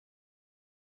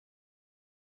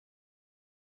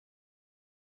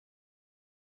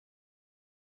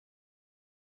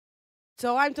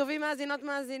צהריים טובים, מאזינות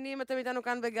מאזינים, אתם איתנו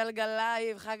כאן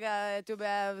בגלגלייב, חג הט"ו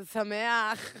באב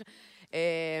שמח.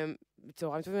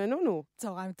 צהריים טובים לנונו.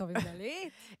 צהריים טובים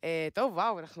דלית. טוב,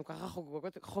 וואו, אנחנו ככה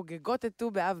חוגגות את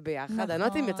ט"ו באב ביחד. נכון. אני לא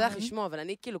יודעת אם יצא לך לשמוע, אבל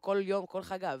אני כאילו כל יום, כל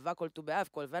חג האהבה, כל ט"ו באב,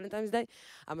 כל ולנטיימס דיי,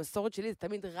 המסורת שלי זה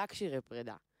תמיד רק שירי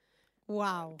פרידה.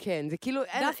 וואו. כן, זה כאילו...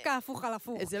 דווקא הפוך על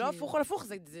הפוך. זה לא הפוך על הפוך,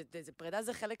 זה פרידה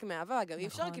זה חלק מהאהבה, גם אי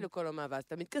אפשר כאילו כל יום אהבה, אז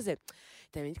תמיד כזה,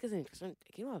 מתקשרים,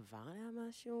 כאילו עבר עליה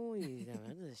משהו,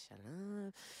 זה שלב.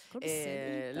 הכל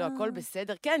בסדר. לא, הכל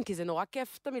בסדר, כן, כי זה נורא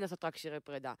כיף תמיד לעשות רק שירי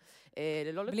פרידה.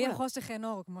 בלי החושך אין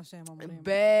אור, כמו שהם אומרים.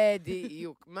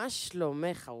 בדיוק. מה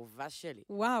שלומך, אהובה שלי?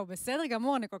 וואו, בסדר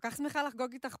גמור, אני כל כך שמחה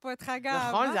לחגוג איתך פה את חג האהבה.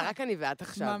 נכון, זה רק אני ואת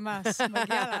עכשיו. ממש,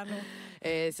 מגיע לנו.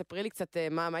 ספרי לי קצת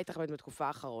מה הייתך בתקופה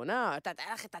האחרונה.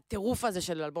 היה לך את הטירוף הזה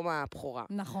של אלבום הבכורה.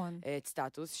 נכון. את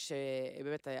סטטוס,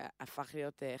 שבאמת הפך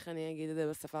להיות, איך אני אגיד את זה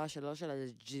בשפה שלו,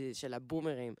 של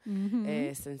הבומרים.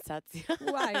 סנסציה.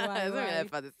 וואי, וואי. איזה מילה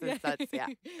יפה, זה סנסציה.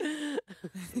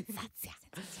 סנסציה.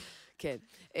 כן.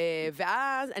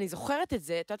 ואז אני זוכרת את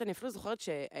זה, את יודעת, אני אפילו זוכרת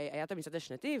שהיה את המצעד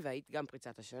השנתי, והיית גם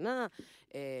פריצת השנה,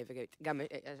 וגם,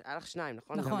 היה לך שניים,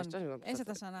 נכון? נכון, אשת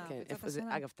השנה, פריצת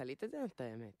השנה. אגב, תלית את זה, את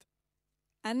האמת.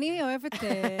 אני אוהבת...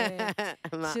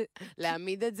 מה?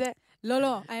 להעמיד את זה?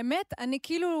 לא, האמת, אני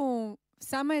כאילו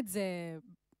שמה את זה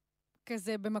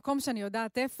כזה במקום שאני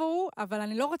יודעת איפה הוא, אבל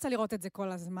אני לא רוצה לראות את זה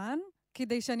כל הזמן,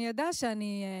 כדי שאני ידע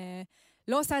שאני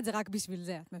לא עושה את זה רק בשביל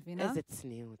זה, את מבינה? איזה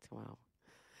צניעות, וואו.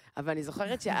 אבל אני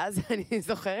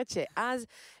זוכרת שאז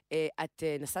את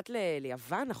נסעת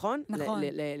ליוון, נכון? נכון.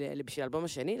 בשביל האלבום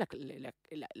השני,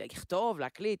 לכתוב,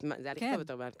 להקליט, זה היה לכתוב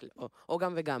יותר בהקליט, או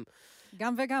גם וגם.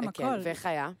 גם וגם, הכל. ואיך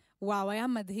היה? וואו, היה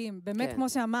מדהים. באמת, כמו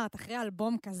שאמרת, אחרי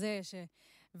אלבום כזה,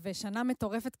 ושנה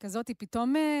מטורפת כזאת, היא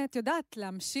פתאום, את יודעת,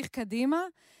 להמשיך קדימה,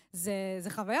 זה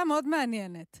חוויה מאוד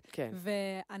מעניינת. כן.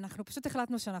 ואנחנו פשוט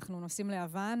החלטנו שאנחנו נוסעים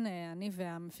ליוון, אני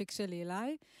והמפיק שלי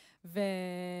אליי,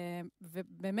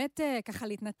 ובאמת ככה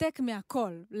להתנתק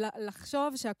מהכל,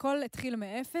 לחשוב שהכל התחיל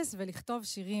מאפס, ולכתוב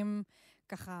שירים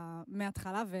ככה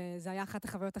מההתחלה, וזה היה אחת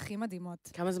החוויות הכי מדהימות.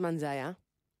 כמה זמן זה היה?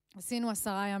 עשינו 10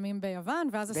 ימים ביוון,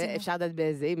 ואז עשינו... אפשר לדעת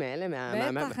באיזה עם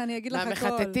האלה? בטח, אני אגיד לך הכל.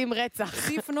 מהמחטטים רצח.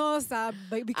 סיפנוס,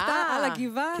 הבקתה על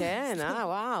הגבעה. כן,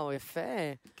 וואו, יפה.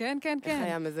 כן. איך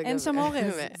היה מזג... אין שם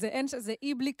אורז, זה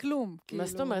אי בלי כלום. מה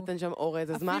זאת אומרת אין שם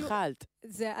אורז? אז מה אכלת?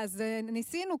 אז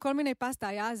ניסינו כל מיני פסטה,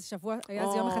 היה אז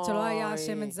יום אחד שלא היה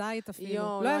שמן זית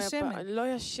אפילו. לא היה שמן. לא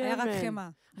היה שמן. היה רק חמאה.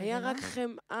 היה רק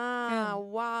חמאה,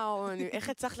 וואו. איך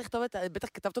הצלחת לכתוב את... בטח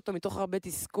כתבת אותו מתוך הרבה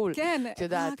תסכול. כן,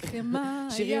 רק חמאה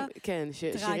היה... כן,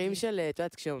 שירים של, את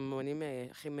יודעת, כשאומנים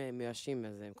הכי מיואשים,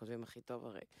 אז הם כותבים הכי טוב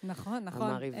הרי. נכון,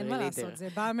 אין מה לעשות, זה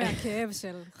בא מהכאב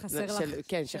של חסר לך.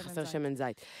 כן, שחסר שמן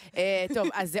זית. טוב,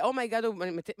 אז זה אומייגאד, הוא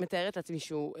מתארת לעצמי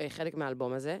שהוא חלק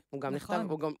מהאלבום הזה, הוא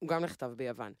גם נכתב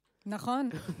ביוון. נכון.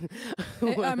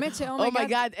 האמת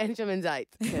אומייגאד, אין שמן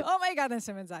זית. אומייגאד, אין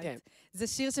שמן זית. זה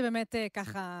שיר שבאמת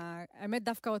ככה, האמת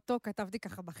דווקא אותו כתבתי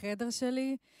ככה בחדר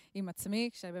שלי, עם עצמי,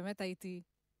 כשבאמת הייתי...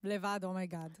 לבד,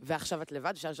 אומייגאד. ועכשיו את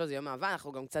לבד, אפשר לשאול, זה יום אהבה,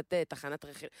 אנחנו גם קצת תחנת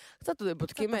רכילות. קצת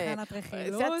בודקים... קצת תחנת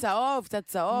רכילות. קצת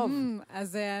צהוב.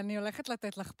 אז אני הולכת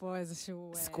לתת לך פה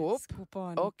איזשהו...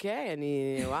 סקופון. אוקיי,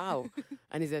 וואו.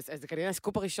 זה כנראה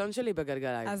הסקופ הראשון שלי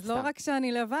בגלגלייב. אז לא רק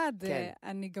שאני לבד,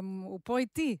 אני גם... הוא פה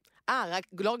איתי.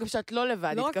 לא רק שאת לא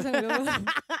לבד. לא רק שאני לא לבד.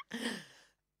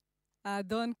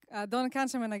 האדון כאן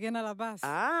שמנגן על הבאס.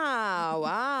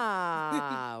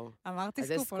 וואו. אמרתי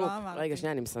סקופ או לא אמרתי? רגע,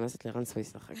 שנייה, אני מסמסת לרן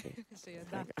סוויסה, חכי.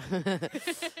 שידע.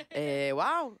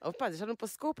 וואו, עוד פעם, יש לנו פה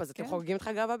סקופ, אז אתם חוגגים את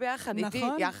חג האהבה ביחד איתי.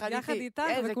 נכון, יחד איתך,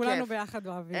 וכולנו ביחד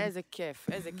אוהבים. איזה כיף.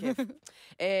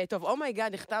 טוב,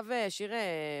 אומייגאד, נכתב שיר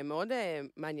מאוד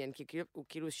מעניין, כי הוא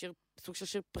כאילו סוג של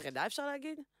שיר פרידה, אפשר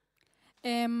להגיד?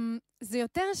 זה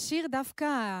יותר שיר דווקא...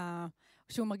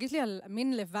 שהוא מרגיש לי על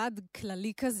מין לבד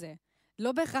כללי כזה.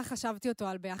 לא בהכרח חשבתי אותו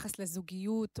על ביחס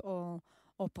לזוגיות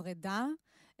או פרידה.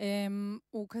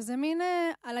 הוא כזה מין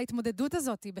על ההתמודדות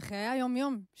הזאת בחיי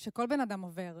היום-יום, שכל בן אדם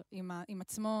עובר עם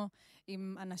עצמו,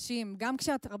 עם אנשים, גם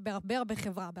כשאת הרבה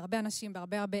חברה, בהרבה אנשים,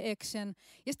 בהרבה אקשן.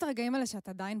 יש את הרגעים האלה שאת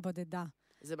עדיין בודדה.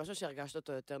 זה משהו שהרגשת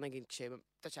אותו יותר, נגיד,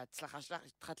 כשההצלחה שלך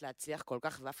התחלת להצליח כל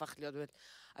כך, והפכת להיות באמת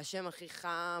השם הכי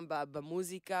חם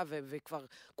במוזיקה, וכבר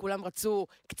כולם רצו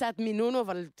קצת מנונו,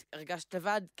 אבל הרגשת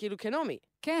לבד כאילו כנומי.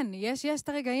 כן, יש את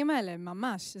הרגעים האלה,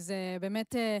 ממש. זה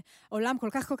באמת עולם כל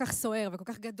כך סוער וכל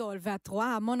כך גדול, ואת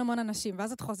רואה המון אנשים,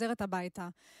 ואז את חוזרת הביתה,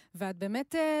 ואת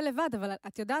באמת לבד, אבל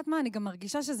את יודעת מה, אני גם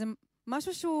מרגישה שזה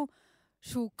משהו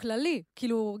שהוא כללי.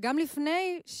 כאילו, גם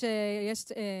לפני שיש...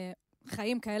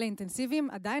 חיים כאלה אינטנסיביים,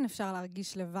 עדיין אפשר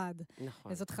להרגיש לבד.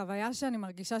 נכון. זאת חוויה שאני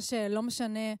מרגישה שלא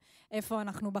משנה איפה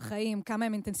אנחנו בחיים, כמה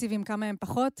הם אינטנסיביים, כמה הם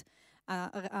פחות,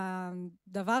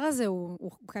 הדבר הזה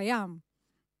הוא קיים.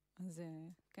 אז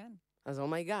כן. אז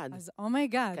אומייגאד. אז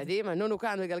אומייגאד. קדימה, נונו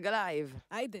כאן בגלגלייב.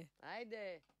 היידה. היידה.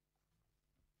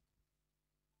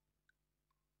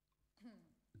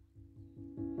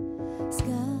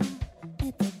 סגר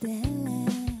את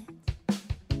הדלת,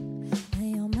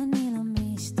 היום אני לא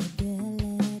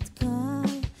משתדלת, כל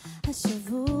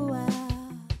השבוע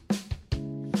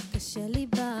קשה לי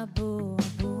בבוע,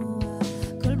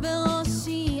 כל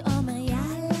בראשי אומר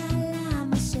יאללה,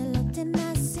 למה שלא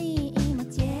תנסי אם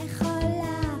את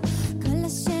יכולה, כל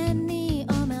השני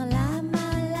אומר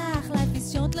למה לך, life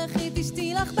is short, לכי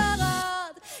תשתי לך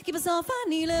ברד, כי בסוף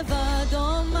אני לבד,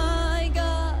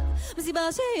 אומייגאד, מסיבה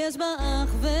שיש בה אך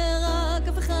ורק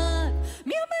אף אחד,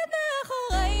 מי עומד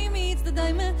מאחורי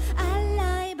מצדדיי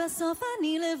מעליי, בסוף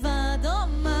אני לבד,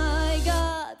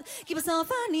 אומייגאד, כי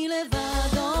בסוף אני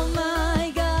לבד,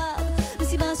 אומייגאד,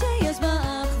 מסיבה שיש בה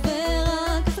אך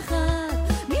ורק אף אחד,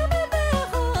 מי עומד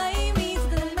מאחורי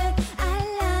מצדדיי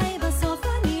מעליי, בסוף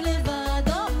אני לבד,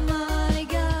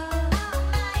 אומייגאד,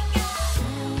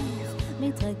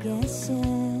 מתרגשת,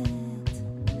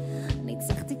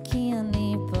 ניצחתי כי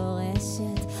אני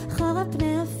פורשת, חור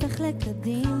הפני הופך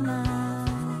לקדימה,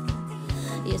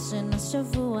 ישנה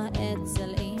שבוע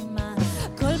אצל אמא,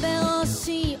 כל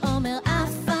בראשי אומר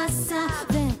אפסה,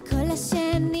 וכל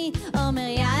השני אומר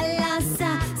יאללה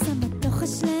סע, שמה תוך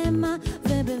השלמה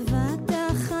ובבת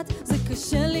אחת, זה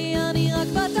קשה לי אני רק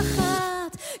בת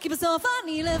אחת, כי בסוף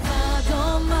אני לבד,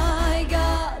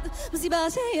 אומייגאד, מסיבה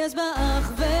שיש בה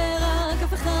אך ורק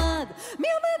אף אחד, מי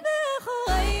עומד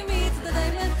מאחורי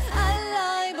מצדדיי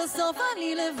מעליי, בסוף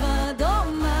אני לבד,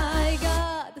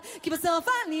 אומייגאד, כי בסוף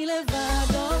אני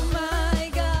לבד,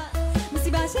 אומייגאד,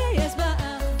 מסיבה שיש בה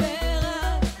אך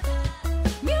ורק,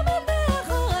 מי עומד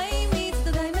מאחורי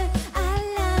מצדדיי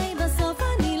מעליי, בסוף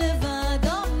אני לבד,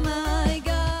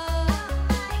 אומייגאד,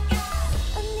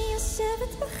 אני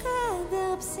יושבת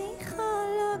בחדר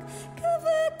פסיכולוג,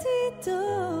 קבעתי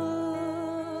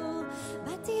תור,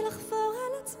 באתי לחפור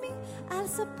על עצמי על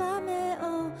ספה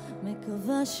מאור,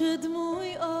 מקווה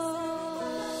שדמוי אור,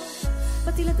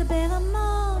 באתי לדבר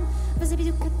המון, וזה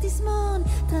בדיוק התזמון,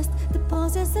 trust the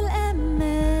process על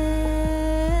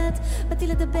אמת, באתי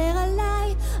לדבר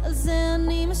עליי, על זה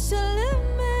אני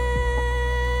משלמת,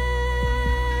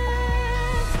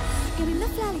 גם אם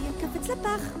נפלה לי הקפץ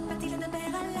לפח, באתי לדבר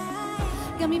עליי,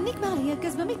 גם אם נגמר לי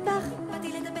הגז במטבח,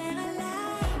 באתי לדבר עליי,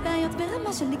 בעיות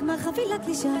ברמה של נגמר חבילת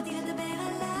לישה, באתי לדבר עליי,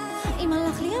 אם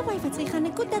הלך לי הווייפי צריכה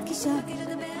נקודת גישה, באתי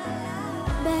לדבר עליי,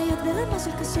 בעיות ברמה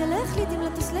של קשה להחליט אם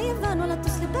לטוס ליוון או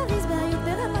לטוס לפריז, בעיות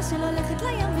ברמה של הולכת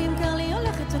לים ואם קר לי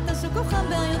הולכת שותה שוקו חם,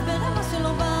 בעיות ברמה של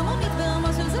לא בהמונית,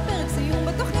 ברמה של זה פרק סיום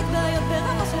בתוכנית, בעיות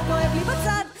ברמה של כואב לי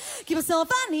בצד, כי בסוף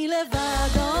אני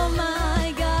לבד,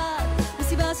 אומייגאד,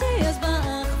 מסיבה שיש בה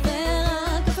אך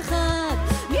ורק אף אחד,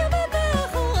 מי עומד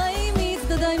מאחורי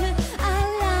מצדדיי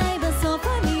מעליי, בסוף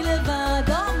אני לבד,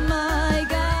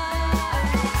 אומייגאד.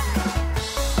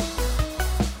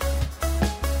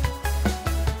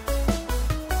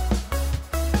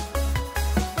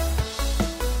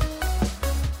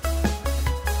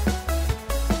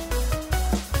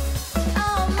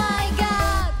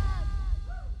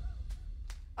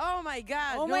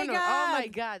 אומייגאד,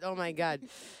 אומייגאד. אומייגאד.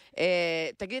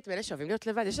 תגיד, את מאלה שאוהבים להיות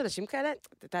לבד? יש אנשים כאלה,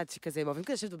 אתה יודעת, שכזה, הם אוהבים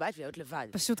כזה לשבת בבית ולהיות לבד.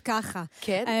 פשוט ככה.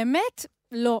 כן? האמת,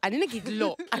 לא. אני נגיד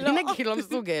לא. אני נגיד לא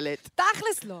מסוגלת.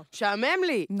 תכלס לא. שעמם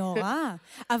לי. נורא.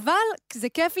 אבל זה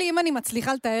כיף לי אם אני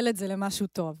מצליחה לתעל את זה למשהו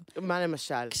טוב. מה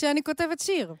למשל? כשאני כותבת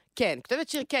שיר. כן, כותבת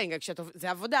שיר כן,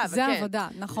 זה עבודה, אבל זה כן. עבודה,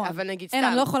 נכון. אבל נגיד סתם. אין,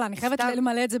 אני לא יכולה, אני חייבת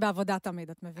למלא את זה בעבודה תמיד,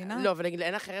 את מבינה? לא, אבל נגיד,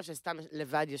 אין לך ערב שסתם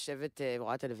לבד יושבת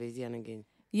רואה טלוויזיה, נגיד.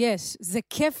 יש, זה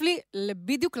כיף לי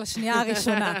בדיוק לשנייה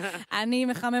הראשונה. אני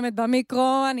מחממת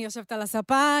במיקרו, אני יושבת על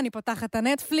הספה, אני פותחת את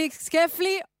הנטפליקס, כיף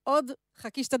לי, עוד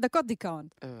חכי 2 דקות דיכאון.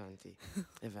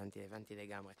 הבנתי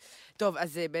לגמרי. טוב,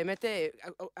 אז באמת,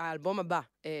 האלבום הבא,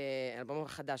 האלבום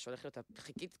החדש, הולך להיות,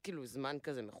 חיכית כאילו זמן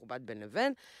כזה מכובד בין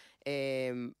לבין,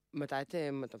 מתי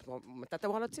אתה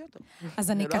אמורה להוציא אותו?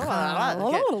 אז אני ככה...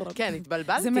 כן,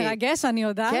 התבלבלתי. זה מרגש, אני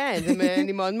יודעת. כן,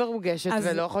 אני מאוד מרוגשת,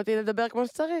 ולא יכולתי לדבר כמו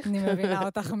שצריך. אני מבינה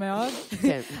אותך מאוד.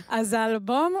 כן. אז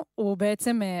האלבום הוא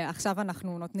בעצם, עכשיו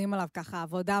אנחנו נותנים עליו ככה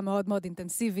עבודה מאוד מאוד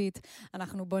אינטנסיבית,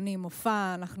 אנחנו בונים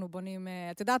מופע, אנחנו בונים,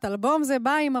 את יודעת, אלבום זה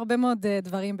בא עם הרבה מאוד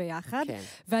דברים ביחד,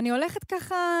 ואני הולכת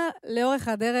ככה לאורך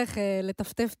הדרך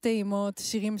לטפטף טעימות,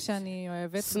 שירים שאני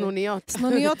אוהבת.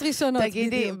 סנוניות ראשונות.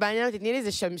 תגידי, בעניין, תתני לי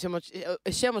איזה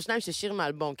שם או שניים של שיר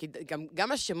מהאלבום, כי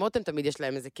גם השמות הם תמיד יש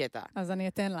להם איזה קטע. אז אני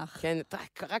אתן לך. כן,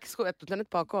 רק את נותנת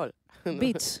פה הכל.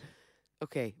 ביץ'.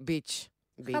 אוקיי, ביץ'.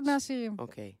 אחד מהשירים.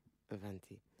 אוקיי,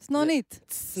 הבנתי. סנונית.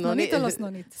 סנונית או לא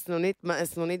סנונית?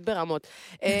 סנונית ברמות.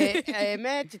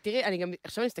 האמת, תראי, אני גם,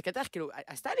 עכשיו אני מסתכלת עליך, כאילו,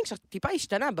 הסטיילינג שלך טיפה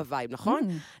השתנה בווייב, נכון?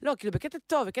 לא, כאילו, בקטע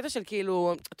טוב, בקטע של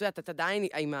כאילו, את יודעת, את עדיין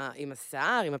עם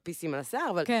השיער, עם הפיסים על השיער,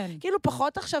 אבל כאילו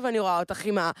פחות עכשיו אני רואה אותך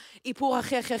עם האיפור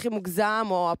הכי מוגזם,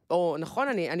 או נכון,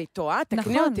 אני טועה,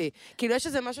 תקני אותי. כאילו, יש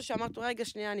איזה משהו שאמרת, רגע,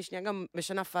 שנייה, אני שנייה גם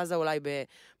משנה פאזה אולי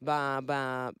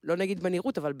לא נגיד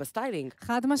בנראות, אבל בסטיילינג.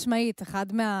 חד משמעית, אחד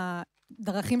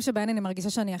דרכים שבהן אני מרגישה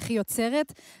שאני הכי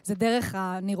יוצרת, זה דרך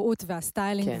הנראות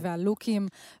והסטיילינג והלוקים,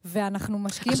 ואנחנו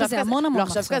משקיעים בזה המון המון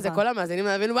מחשבה. לא, עכשיו כזה, כל המאזינים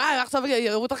מבינו, וואי, עכשיו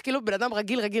יראו אותך כאילו בן אדם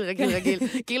רגיל.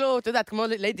 כאילו, אתה יודעת, כמו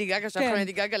ליידי גגה, שאנחנו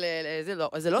ליידי גגה, זה לא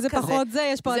כזה. זה פחות זה,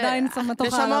 יש פה עדיין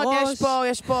צמתוחה על הראש.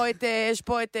 יש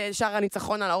פה את שער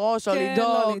הניצחון על הראש,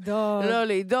 לא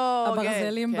לדאוג.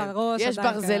 הברזלים בראש. יש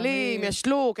ברזלים, יש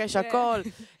לוק, יש הכל.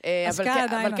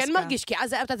 אבל כן מרגיש, כי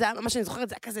אז מה שאני זוכרת,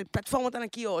 זה היה כזה פלטפורמות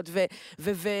ענקיות,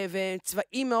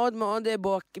 וצבעים מאוד מאוד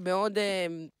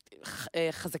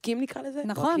חזקים נקרא לזה.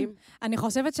 נכון. אני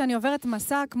חושבת שאני עוברת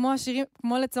מסע כמו השירים,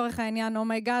 כמו לצורך העניין, Oh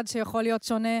My God, שיכול להיות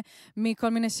שונה מכל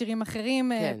מיני שירים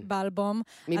אחרים באלבום.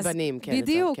 מבנים, כן.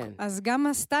 בדיוק. אז גם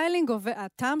הסטיילינג,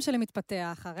 הטעם שלי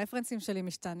מתפתח, הרפרנסים שלי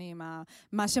משתנים,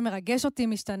 מה שמרגש אותי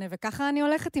משתנה, וככה אני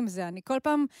הולכת עם זה. אני כל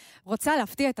פעם רוצה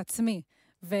להפתיע את עצמי.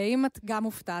 ואם את גם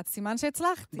מופתעת, סימן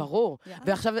שהצלחתי. ברור.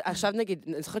 ועכשיו נגיד,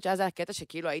 אני זוכרת שאז היה קטע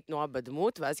שכאילו היית נורא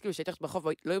בדמות, ואז כאילו שהיית ברחוב,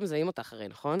 לא היו מזהים אותך הרי,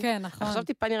 נכון? כן, נכון. עכשיו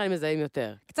טיפה נראה לי מזהים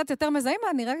יותר. קצת יותר מזהים,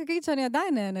 אני רק אגיד שאני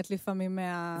עדיין נהנית לפעמים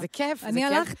מה... זה כיף. אני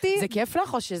הלכתי... זה כיף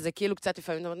לך, או שזה כאילו קצת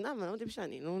לפעמים, אני לא יודעים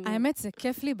שאני... האמת, זה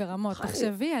כיף לי ברמות.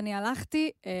 תחשבי, אני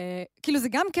הלכתי... כאילו, זה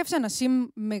גם כיף שאנשים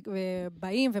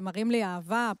באים ומראים לי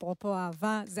אהבה, אפרופו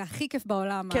אהבה, זה הכי כיף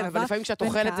בעולם. כן, אבל לפעמים כשאת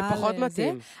אוכלת זה פחות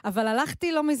מתאים. אבל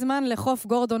הלכתי לא מזמן לחוף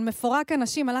גורדון, מפורק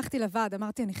אנשים, הלכתי לבד,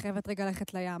 אמרתי, אני חייבת רגע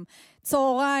ללכת לים.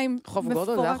 צהריים, חוף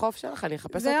גורדון, זה החוף שלך, אני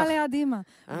אחפש אותך. זה היה ליד אמא.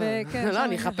 לא,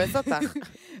 אני אחפש אותך.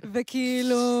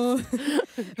 וכאילו...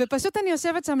 ופשוט אני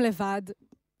יושבת שם לבד,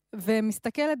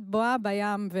 ומסתכלת בואה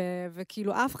בים,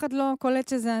 וכאילו אף אחד לא קולט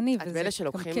שזה אני, את באלה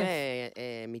שלוקחים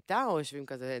מיטה, או יושבים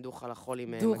כזה דוך על החול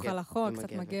עם מגבת? דוך על החול,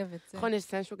 קצת מגבת. נכון, יש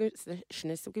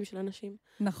שני סוגים של אנשים?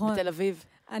 נכון. בתל אביב.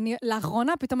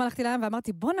 לאחרונה פתאום הלכתי לים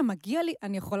ואמרתי, בונה, מגיע לי,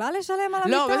 אני יכולה לשלם על המיטה?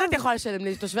 לא, מה זה את יכולה לשלם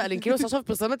לי? אני כאילו עכשיו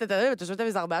פרסומת את הלב, ותושבי תל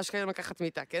אביב 4 שקלים לקחת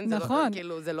מיטה, כן? נכון.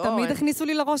 תמיד הכניסו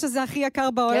לי לראש שזה הכי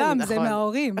יקר בעולם, זה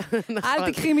מההורים.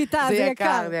 אל תקחי מיטה, זה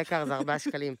יקר. זה יקר, זה 4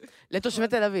 שקלים. לתושבי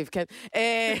תל אביב, כן.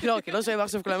 לא, כי לא שואלים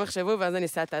עכשיו כולם יחשבו, ואז אני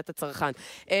אעשה את הצרכן.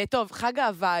 טוב, חג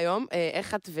האהבה היום,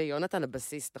 איך את ויונתן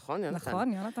הבסיס, נכון?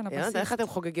 נכון, יונתן הבסיס. איך אתם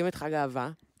חוגגים את חג האהבה?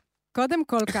 קודם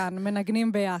כל כאן,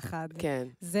 מנגנים ביחד. כן.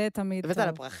 זה תמיד טוב.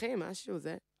 הבאת לפרחים, משהו,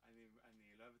 זה?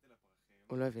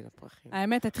 הוא לא הביא לפרחים.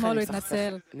 האמת, אתמול הוא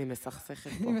התנצל. אני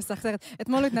מסכסכת פה. אני מסכסכת.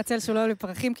 אתמול הוא התנצל שהוא לא הביא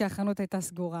לפרחים, כי החנות הייתה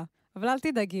סגורה. אבל אל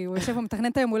תדאגי, הוא יושב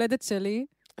ומתכנן את היום הולדת שלי.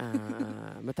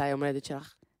 מתי היום הולדת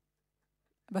שלך?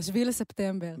 ב7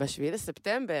 לספטמבר. ב7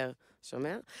 לספטמבר,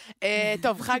 שומע?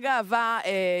 טוב, חג האהבה,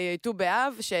 ט"ו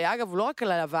באב, שאגב, הוא לא רק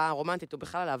על האהבה הרומנטית, הוא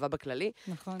בכלל על האהבה בכללי.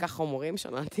 נכון. ככה אומרים,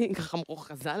 שמעתי, ככה אמרו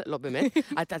חז"ל, לא באמת,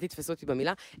 אתה תתפסו אותי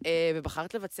במילה.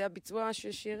 ובחרת לבצע ביצוע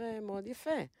של שיר מאוד יפה.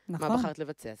 נכון. מה בחרת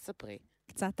לבצע? ספרי.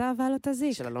 קצת אהבה לא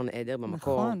תזיק. של אלון עדר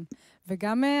במקור. נכון.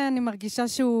 וגם אני מרגישה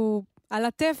שהוא על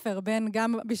התפר בין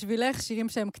גם בשבילך שירים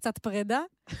שהם קצת פרידה,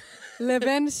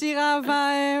 לבין שיר אהבה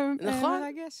מרגש. נכון,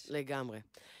 לגמרי.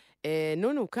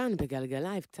 נונו, כאן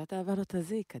בגלגלייב, קצת אהבה לא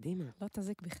תזיק, קדימה. לא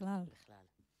תזיק בכלל.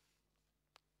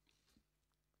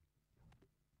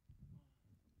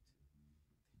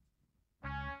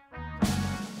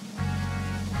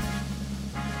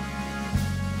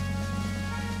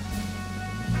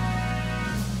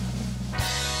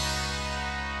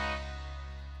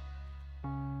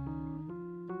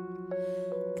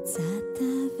 קצת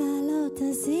אהבה לא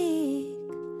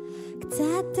תזיק,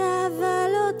 קצת אהבה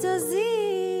לא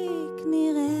תזיק,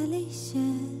 נראה לי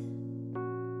שאני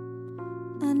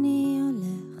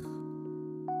הולך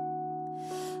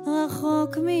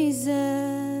רחוק מזה,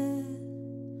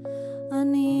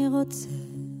 אני רוצה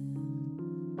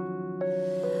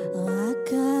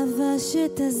רק אהבה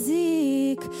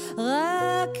שתזיק,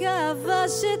 רק אהבה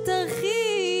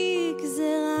שתרחיק,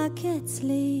 זה רק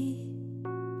אצלי,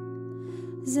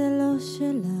 זה לא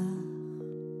שלך,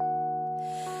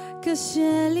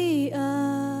 קשה לי אך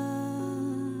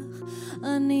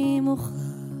אני מוכרח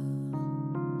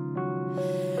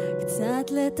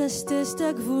קצת לטשטש את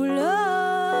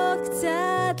הגבולות,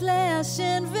 קצת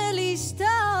לעשן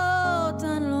ולשתות,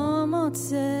 אני לא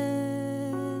מוצאת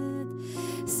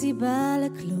סיבה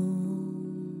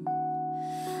לכלום,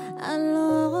 אני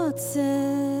לא רוצה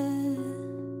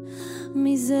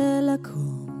מזה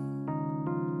לקום.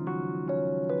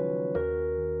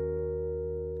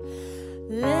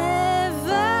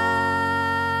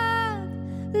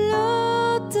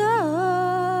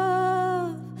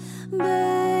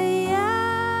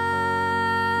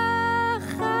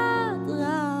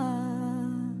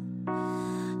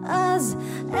 אז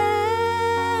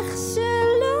איך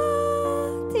שלא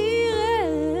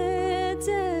תראה את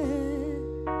זה,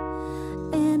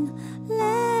 אין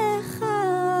לך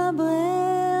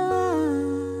ברירה.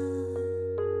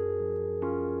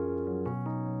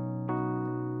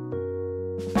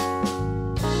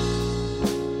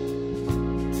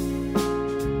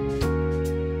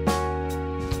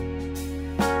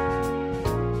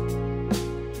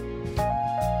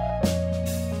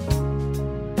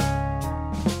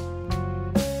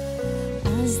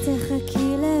 אז תחכי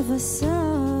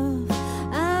לבסוף,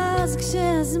 אז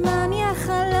כשהזמן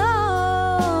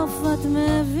יחלוף את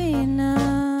מבינה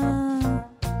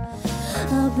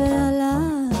הרבה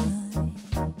עליי,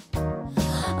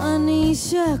 אני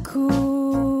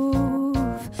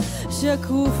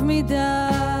שקוף מדי.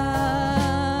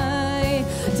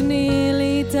 תני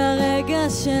לי את הרגע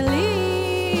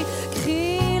שלי,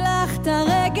 קחי לך את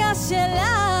הרגע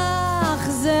שלך,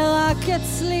 זה רק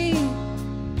אצלי,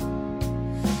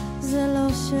 זה לא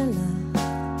שלך.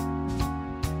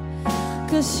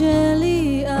 קשה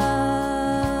לי אך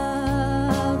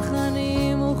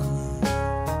אני מוכן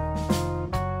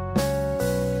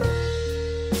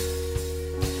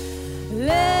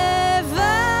לבד,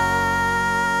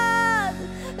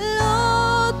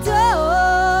 לא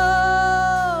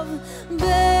טוב ביחד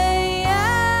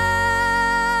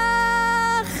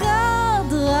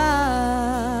רע.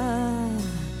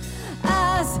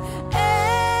 אז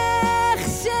איך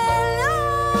שלא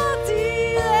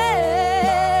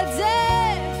תראה את זה,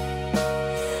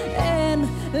 אין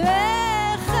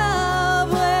לך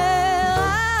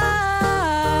ברירה.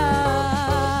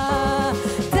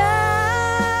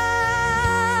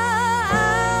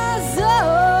 תעזוב,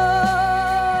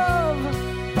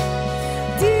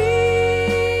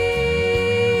 תישאר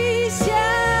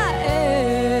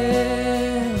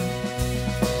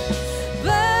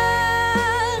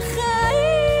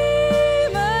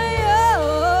בחיים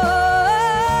היום.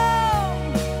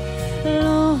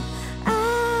 לא,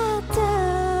 אתה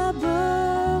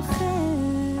בוחר.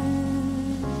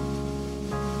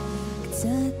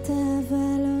 קצת אהבה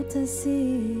לא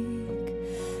תזיק,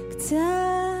 קצת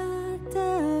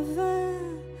אהבה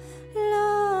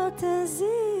לא תזיק.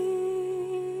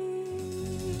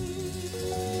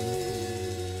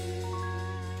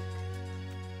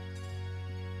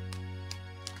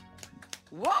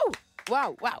 וואו.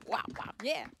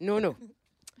 נונו.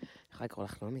 יכולה לקרוא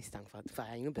לך נעמי, סתם כבר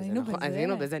היינו בזה, היינו נכון? בזה. אז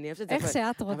היינו בזה, אני אוהבת את זה. איך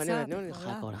שאת אבל רוצה. אני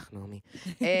יכולה לקרוא לך נעמי.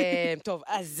 טוב,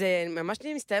 אז ממש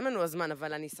מסתיים לנו הזמן,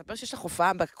 אבל אני אספר שיש לך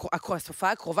הופעה,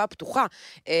 ההופעה הקרובה הפתוחה,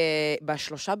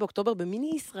 ב3 באוקטובר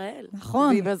במיני ישראל.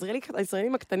 נכון. ועם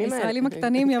הישראלים הקטנים האלה. הישראלים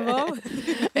הקטנים יבואו.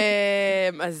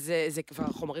 אז זה כבר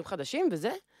חומרים חדשים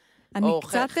וזה? אני או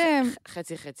קצת...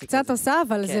 חצי. קצת עושה,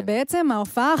 אבל כן. זה בעצם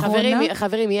ההופעה האחרונה.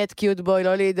 חברים, יהיה את קיוט בוי,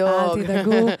 לא לדאוג. אל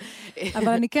תדאגו.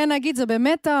 אבל אני כן אגיד, זו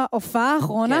באמת ההופעה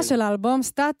האחרונה כן. של האלבום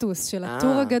סטטוס, של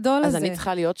הטור הגדול הזה. אז אני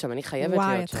צריכה להיות שם, אני חייבת להיות שם.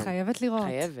 וואי, את חייבת לראות.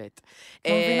 חייבת.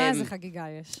 לא מבינה איזה חגיגה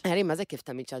יש. היה לי מה זה כיף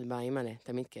תמיד שאת באה, אימא'לה,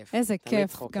 תמיד כיף. איזה תמיד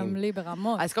כיף, צחוקים. גם לי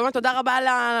ברמות. אז קודם כל תודה רבה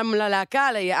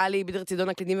ללהקה, ליאלי בידר צידון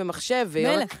הקלידים ומחשב,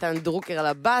 ויונתן דרוקר על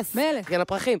הבאס, מלך. על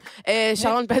הפרחים,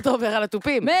 שרון פטרובר על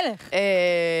התופים. מלך.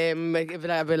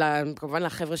 וכמובן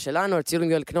לחבר'ה שלנו, על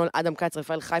ציון יואל קנול, אדם קץ,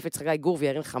 רפאל חיפץ, חגי גור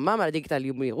וירין חמם, על הדיגיטל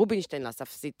יובי רובינשטיין,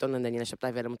 לאסף סיטון, דניאל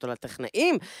שבתאי ואלמותו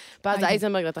לטכנאים, פז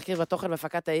אייזנברג לתחקיר והתוכן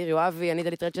והפקת העיר יואבי, אני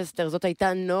דלית רצ'שטר, זאת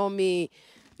הייתה נעמי,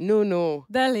 נונו.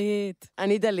 דלית.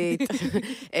 אני דלית.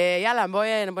 יאללה, בואי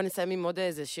נסיים עם עוד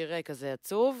איזה שיר כזה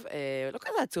עצוב. לא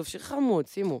כזה עצוב, שיר חמוד,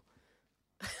 שימו.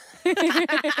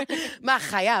 מה,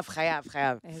 חייב.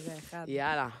 איזה אחד.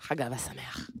 יאללה, חג אהבה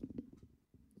שמח.